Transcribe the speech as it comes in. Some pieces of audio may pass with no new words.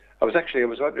I was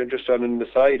watching, just on the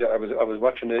side. I was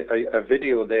watching a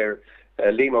video there.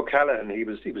 Liam O'Callaghan. He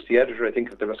was the editor, I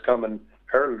think, of the Roscommon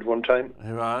Herald one time.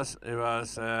 He was.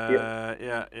 Yeah.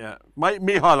 Yeah.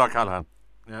 Micheál O'Callaghan.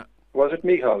 Yeah. Was it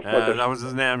Micheál? That was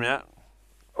his name. Yeah.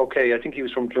 Okay, I think he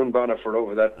was from Clonbonifer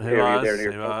over that area there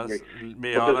near Calgary.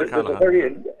 There's a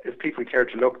very, if people care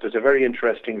to look, there's a very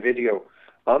interesting video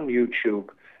on YouTube,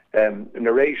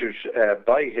 narrated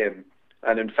by him,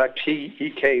 and in fact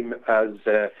he came as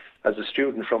a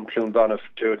student from Clonbonifer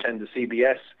to attend the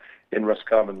CBS in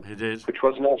Roscommon. He did, which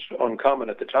was not uncommon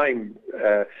at the time,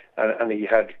 and he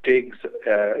had digs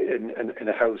in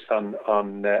a house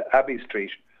on Abbey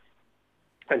Street,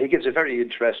 and he gives a very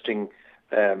interesting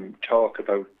talk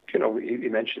about, he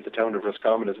mentioned the town of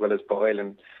Roscommon as well as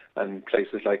Boyle and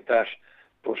places like that.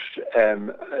 But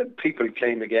people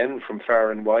came again from far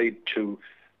and wide to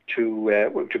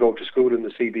go to school in the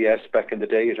CBS back in the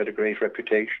day. It had a great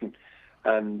reputation,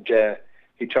 and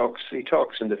he talks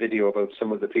in the video about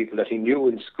some of the people that he knew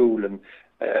in school, and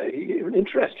an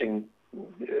interesting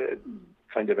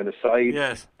kind of an aside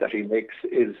that he makes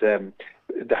is the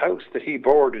house that he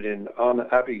boarded in on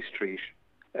Abbey Street.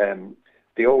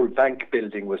 The old bank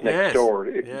building was next door.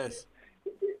 It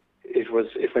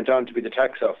went on to be the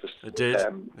tax office. It did.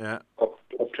 Up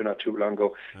to not too long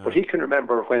ago. Yeah. But he can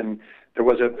remember when there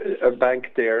was a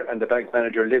bank there and the bank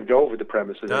manager lived over the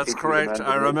premises. That's correct.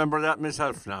 I remember that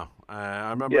myself now. I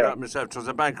remember that myself. It was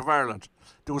a Bank of Ireland.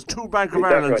 There was two Bank of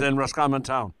Irelands in Roscommon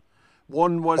town.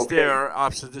 One was there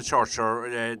opposite the church,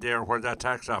 or there where that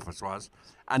tax office was.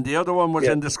 And the other one was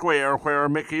in the square where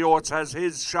Mickey Oates has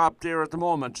his shop there at the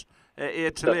moment,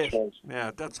 8 till 8. Right.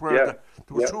 Yeah, that's where there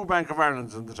were two Bank of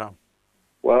Irelands in the town.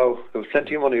 Wow, there was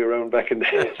plenty of money around back in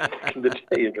the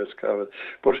day in Roscommon.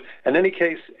 But in any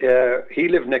case, he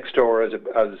lived next door as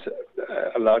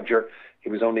a lodger. He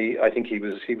was only, I think he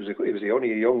was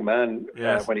only a young man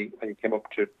when he came up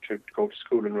to go to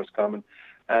school in Roscommon,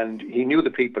 and he knew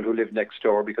the people who lived next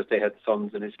door because they had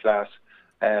sons in his class,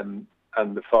 and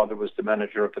the father was the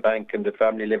manager of the bank, and the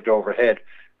family lived overhead,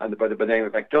 and by the name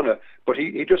of McDonough. But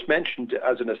he just mentioned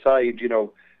as an aside,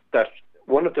 that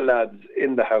one of the lads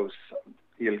in the house.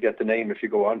 You'll get the name if you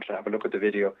go on to have a look at the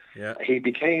video. Yeah. He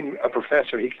became a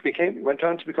professor. He went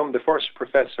on to become the first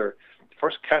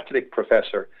Catholic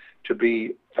professor to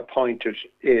be appointed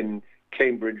in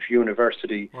Cambridge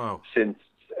University since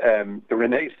the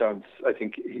Renaissance, I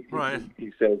think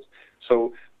he says.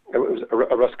 So it was a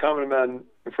Roscommon man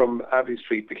from Abbey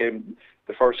Street became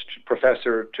the first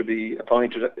professor to be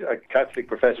appointed, a Catholic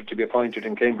professor to be appointed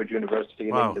in Cambridge University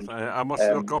in England. I must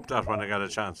look up that when I get a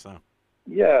chance now.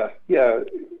 Yeah.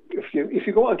 If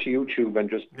you go onto YouTube and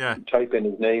just type in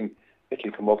his name,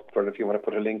 it'll come up. Or if you want to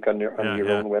put a link on your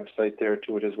own website there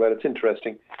to it as well, it's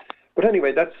interesting. But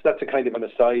anyway, that's a kind of an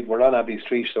aside. We're on Abbey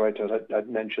Street, so I thought I'd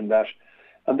mention that.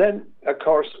 And then, of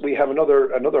course, we have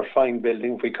another fine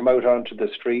building. If we come out onto the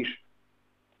street,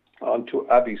 onto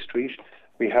Abbey Street,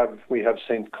 we have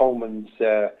St. Coleman's.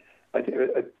 I think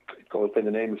it goes by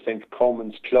the name of St.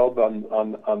 Coleman's Club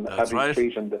on Abbey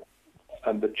Street,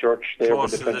 and the church there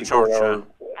with the 24-hour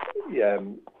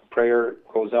prayer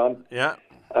goes on. Yeah.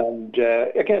 And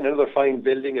again, another fine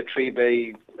building, a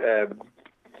 3-bay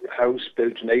house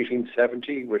built in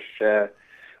 1870 with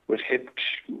hipped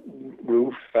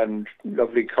roof and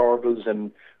lovely corbels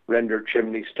and rendered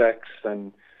chimney stacks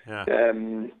and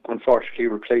unfortunately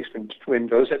replacement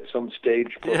windows at some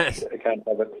stage, but I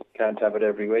can't have it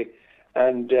every way.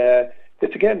 And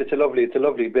it's a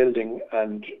lovely building,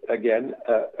 and again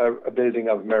a building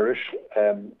of merit.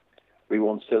 We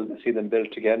won't still see them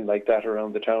built again like that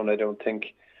around the town, I don't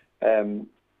think.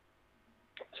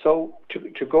 So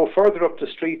to go further up the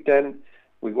street, then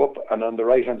we go up, and on the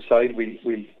right hand side we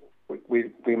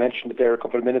mentioned it there a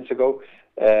couple of minutes ago,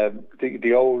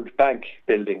 the old bank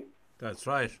building. That's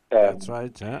right. That's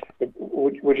right. Yeah.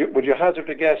 Would you hazard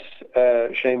a guess,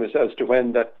 Seamus, as to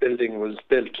when that building was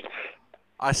built?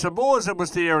 I suppose it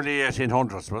was the early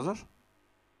 1800s, was it?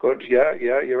 Good, yeah,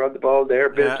 you're on the ball there.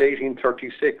 Built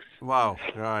 1836. Wow,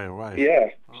 right. Yeah,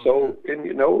 so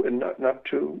in not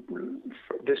too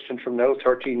distant from now,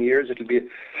 13 years, it'll be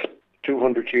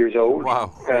 200 years old.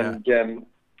 Wow. And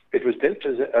it was built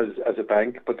as a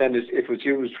bank, but then it was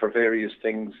used for various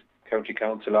things, county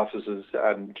council offices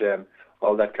and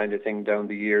all that kind of thing down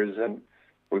the years. And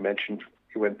we mentioned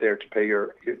you went there to pay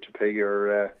your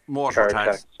motor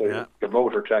tax, your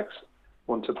motor tax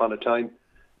once upon a time.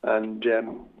 And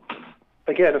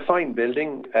again, a fine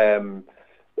building,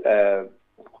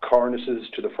 cornices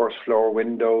to the first floor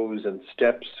windows and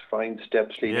steps, fine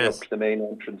steps leading up to the main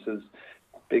entrances,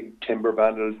 big timber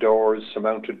panel doors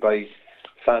surmounted by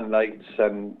fan lights,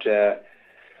 and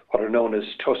what are known as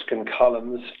Tuscan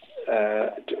columns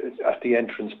at the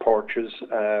entrance porches.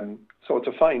 So it's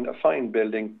a fine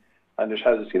building, and it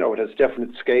has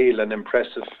definite scale and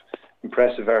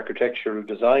impressive architectural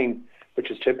design, which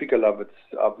is typical of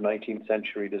 19th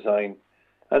century design.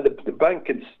 And the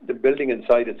building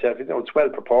inside itself, it's well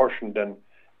proportioned and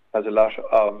has a lot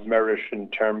of merit in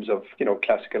terms of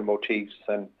classical motifs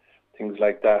and things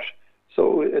like that.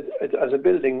 So as a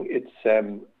building,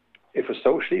 it was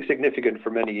socially significant for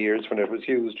many years when it was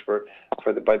used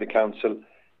by the council,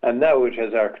 and now it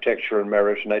has architectural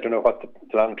merit. And I don't know what the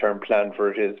long-term plan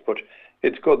for it is, but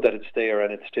it's good that it's there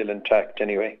and it's still intact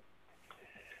anyway.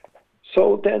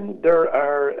 So then there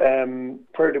are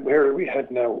where are we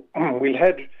head now? We'll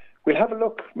have a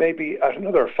look maybe at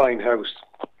another fine house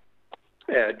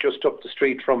just up the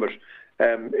street from it.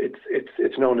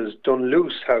 It's known as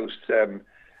Dunluce House.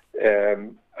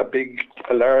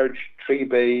 A large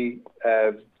 3-bay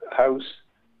house.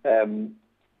 And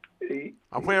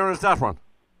where is that one?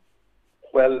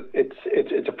 Well,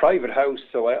 it's a private house,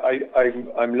 so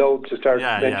I'm loath to start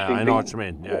mentioning. Yeah, I know what you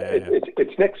mean.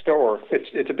 It's next door.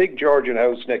 It's a big Georgian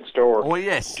house next door. Oh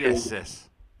yes. Yeah,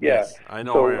 yes, I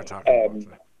know where you're talking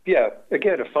about. Yeah,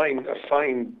 again, a fine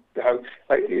house.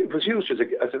 It was used I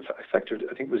think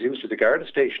it was used as a guard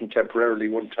station temporarily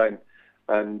one time,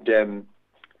 and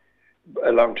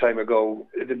a long time ago,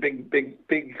 the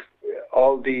big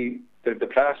all the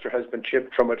plaster has been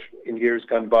chipped from it in years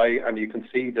gone by, and you can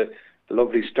see the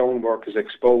lovely stonework is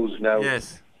exposed now.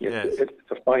 Yes.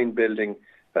 It's a fine building,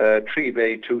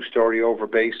 3-bay, 2-story over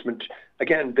basement.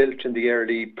 Again, built in the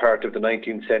early part of the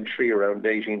 19th century, around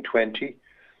 1820.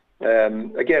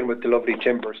 Again, with the lovely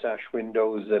timber sash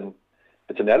windows, and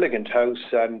it's an elegant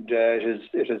house, and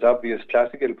it has obvious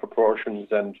classical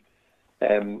proportions, and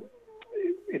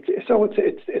it's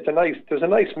a nice. There's a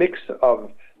nice mix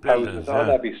of houses on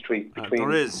Abbey Street between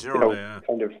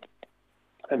kind of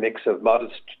a mix of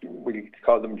modest, we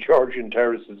call them Georgian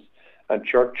terraces, and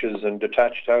churches and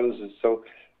detached houses. So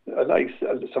a nice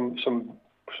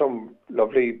some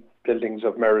lovely buildings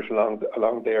of merit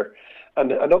along there.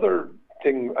 And another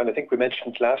thing, and I think we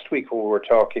mentioned last week when we were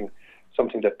talking,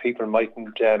 something that people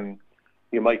mightn't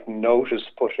notice,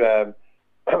 but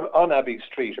on Abbey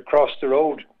Street, across the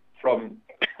road from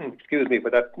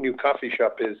where that new coffee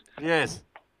shop is. Yes.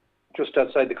 Just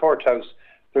outside the courthouse,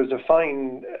 there's a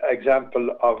fine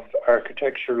example of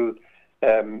architectural,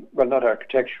 not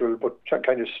architectural, but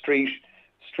kind of street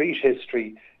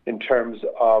history in terms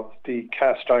of the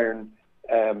cast iron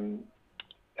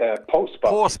post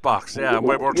box. Post box, yeah.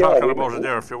 We were talking about it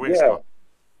there a few weeks ago.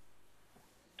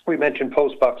 We mentioned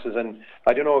post boxes, and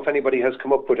I don't know if anybody has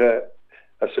come up with a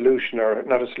solution, or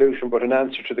not a solution, but an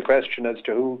answer to the question as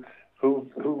to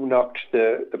who knocked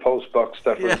the post box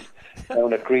that was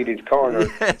down at Greedy's corner.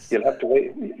 Yes. You'll have to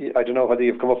wait. I don't know whether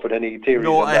you've come up with any theories.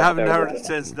 No, I haven't heard it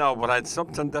since now, but it's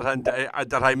something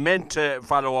that I meant to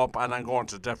follow up, and I'm going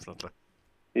to definitely.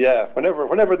 Yeah,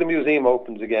 whenever the museum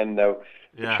opens again now,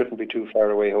 it shouldn't be too far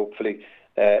away, hopefully.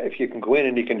 If you can go in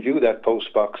and you can view that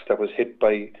post box that was hit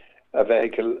by a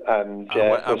vehicle, and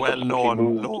a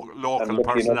well-known local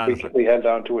personality. We held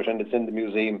on to it, and it's in the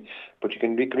museum. But you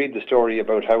can read the story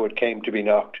about how it came to be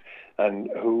knocked, and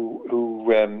who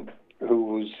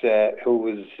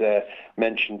was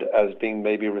mentioned as being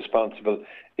maybe responsible,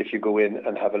 if you go in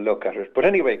and have a look at it. But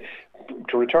anyway,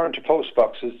 to return to post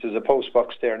boxes, there's a post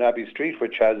box there in Abbey Street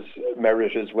which has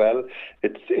merit as well.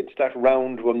 It's that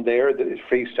round one there, that is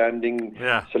freestanding,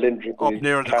 cylindrical, up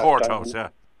near the courthouse.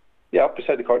 Yeah, up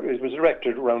beside the court. It was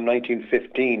erected around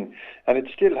 1915, and it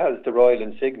still has the royal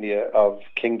insignia of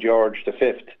King George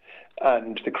V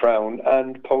and the crown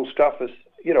and post office,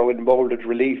 in moulded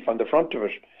relief on the front of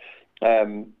it.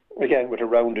 Again, with a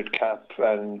rounded cap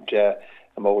and a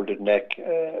moulded neck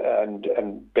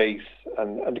and base,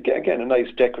 and again a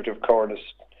nice decorative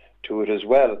cornice to it as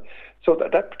well. So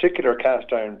that particular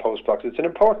cast iron post box, it's an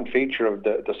important feature of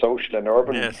the social and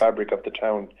urban fabric of the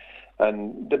town,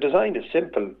 and the design is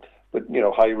simple, with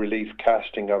high relief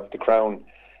casting of the crown,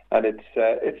 and it's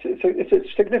a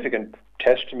significant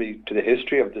testimony to the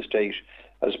history of the state,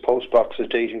 as post boxes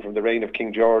dating from the reign of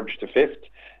King George V,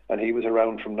 and he was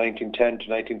around from 1910 to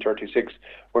 1936,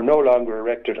 were no longer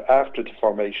erected after the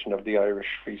formation of the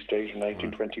Irish Free State in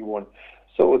 1921.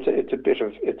 So there's a bit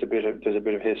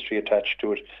of history attached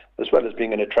to it, as well as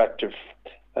being an attractive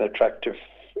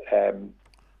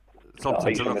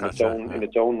something to look at in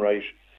its own right.